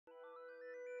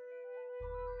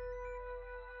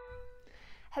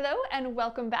Hello and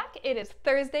welcome back. It is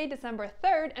Thursday, December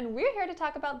 3rd, and we're here to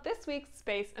talk about this week's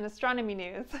space and astronomy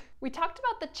news. We talked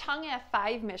about the Chang'e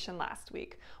 5 mission last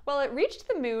week. Well, it reached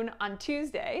the moon on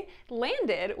Tuesday,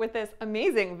 landed with this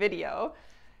amazing video,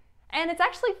 and it's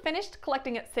actually finished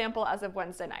collecting its sample as of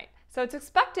Wednesday night. So it's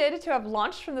expected to have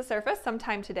launched from the surface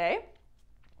sometime today,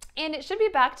 and it should be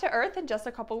back to Earth in just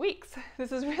a couple weeks.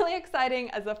 This is really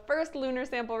exciting as the first lunar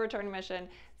sample return mission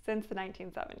since the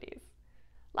 1970s.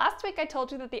 Last week I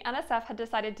told you that the NSF had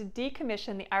decided to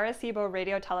decommission the Arecibo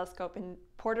radio telescope in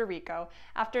Puerto Rico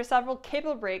after several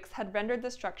cable breaks had rendered the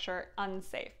structure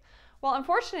unsafe. Well,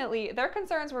 unfortunately, their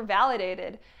concerns were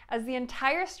validated as the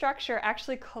entire structure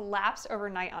actually collapsed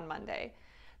overnight on Monday.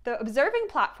 The observing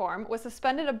platform was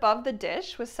suspended above the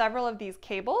dish with several of these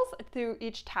cables through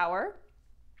each tower,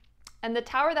 and the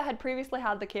tower that had previously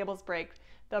had the cables break,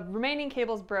 the remaining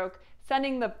cables broke,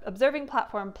 sending the observing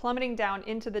platform plummeting down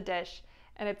into the dish.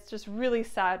 And it's just really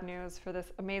sad news for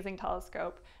this amazing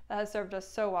telescope that has served us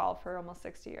so well for almost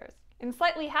 60 years. In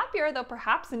slightly happier, though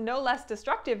perhaps no less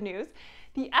destructive news,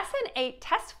 the SN8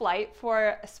 test flight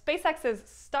for SpaceX's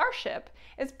Starship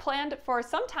is planned for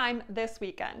sometime this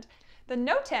weekend. The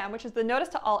NOTAM, which is the Notice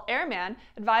to All Airmen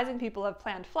advising people of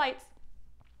planned flights,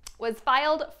 was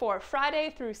filed for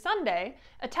Friday through Sunday.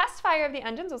 A test fire of the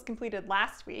engines was completed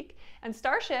last week, and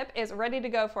Starship is ready to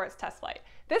go for its test flight.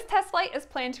 This test flight is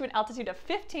planned to an altitude of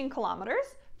 15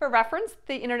 kilometers. For reference,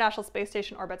 the International Space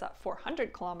Station orbits at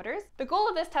 400 kilometers. The goal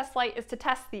of this test flight is to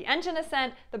test the engine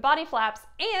ascent, the body flaps,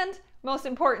 and, most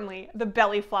importantly, the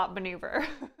belly flop maneuver.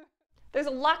 There's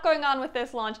a lot going on with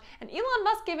this launch, and Elon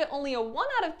Musk gave it only a 1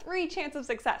 out of 3 chance of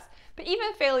success. But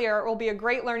even failure will be a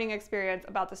great learning experience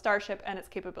about the Starship and its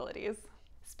capabilities.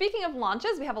 Speaking of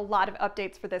launches, we have a lot of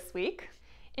updates for this week.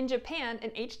 In Japan,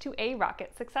 an H-2A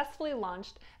rocket successfully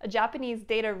launched a Japanese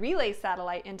data relay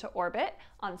satellite into orbit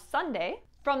on Sunday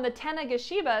from the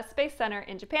Tanegashima Space Center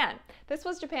in Japan. This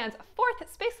was Japan's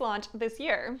 4th space launch this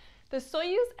year. The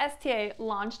Soyuz STA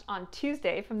launched on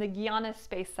Tuesday from the Guyana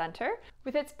Space Center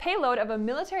with its payload of a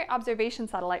military observation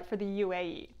satellite for the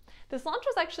UAE. This launch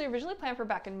was actually originally planned for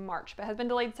back in March, but has been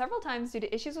delayed several times due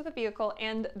to issues with the vehicle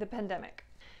and the pandemic.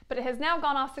 But it has now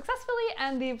gone off successfully,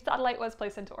 and the satellite was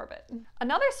placed into orbit.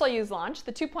 Another Soyuz launch,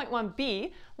 the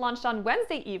 2.1B, launched on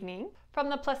Wednesday evening from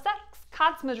the Plesetsk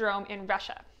Cosmodrome in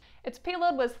Russia. Its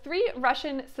payload was 3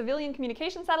 Russian civilian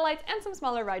communication satellites and some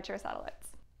smaller rideshare satellites.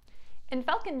 In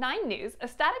Falcon 9 news, a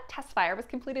static test fire was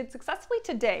completed successfully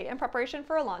today in preparation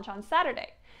for a launch on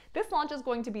Saturday. This launch is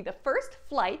going to be the first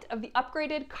flight of the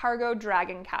upgraded Cargo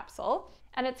Dragon capsule,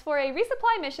 and it's for a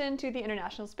resupply mission to the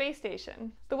International Space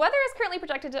Station. The weather is currently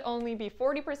projected to only be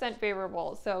 40%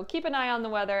 favorable, so keep an eye on the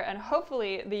weather, and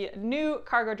hopefully the new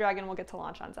Cargo Dragon will get to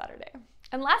launch on Saturday.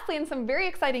 And lastly, in some very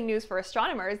exciting news for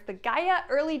astronomers, the Gaia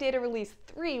Early Data Release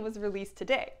 3 was released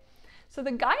today. So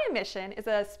the Gaia mission is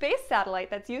a space satellite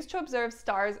that's used to observe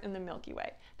stars in the Milky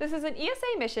Way. This is an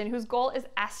ESA mission whose goal is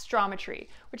astrometry,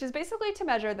 which is basically to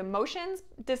measure the motions,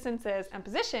 distances, and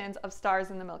positions of stars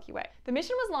in the Milky Way. The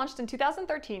mission was launched in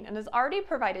 2013 and has already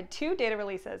provided 2 data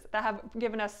releases that have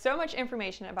given us so much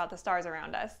information about the stars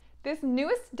around us. This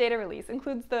newest data release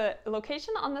includes the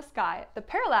location on the sky, the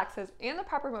parallaxes, and the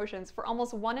proper motions for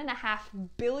almost 1.5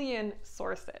 billion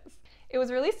sources. It was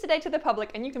released today to the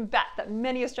public, and you can bet that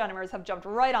many astronomers have jumped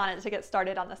right on it to get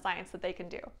started on the science that they can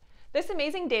do. This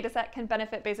amazing dataset can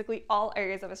benefit basically all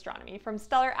areas of astronomy, from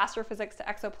stellar astrophysics to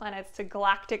exoplanets to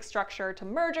galactic structure to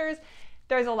mergers.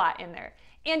 There's a lot in there.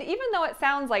 And even though it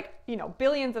sounds like,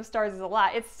 billions of stars is a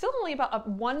lot, it's still only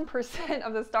about 1%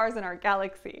 of the stars in our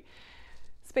galaxy.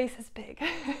 Space is big.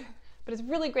 But it's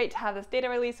really great to have this data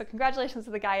release, so congratulations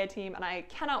to the Gaia team, and I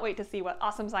cannot wait to see what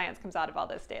awesome science comes out of all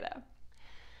this data.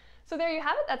 So there you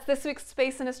have it. That's this week's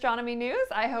space and astronomy news.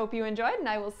 I hope you enjoyed, and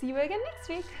I will see you again next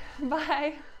week.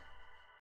 Bye.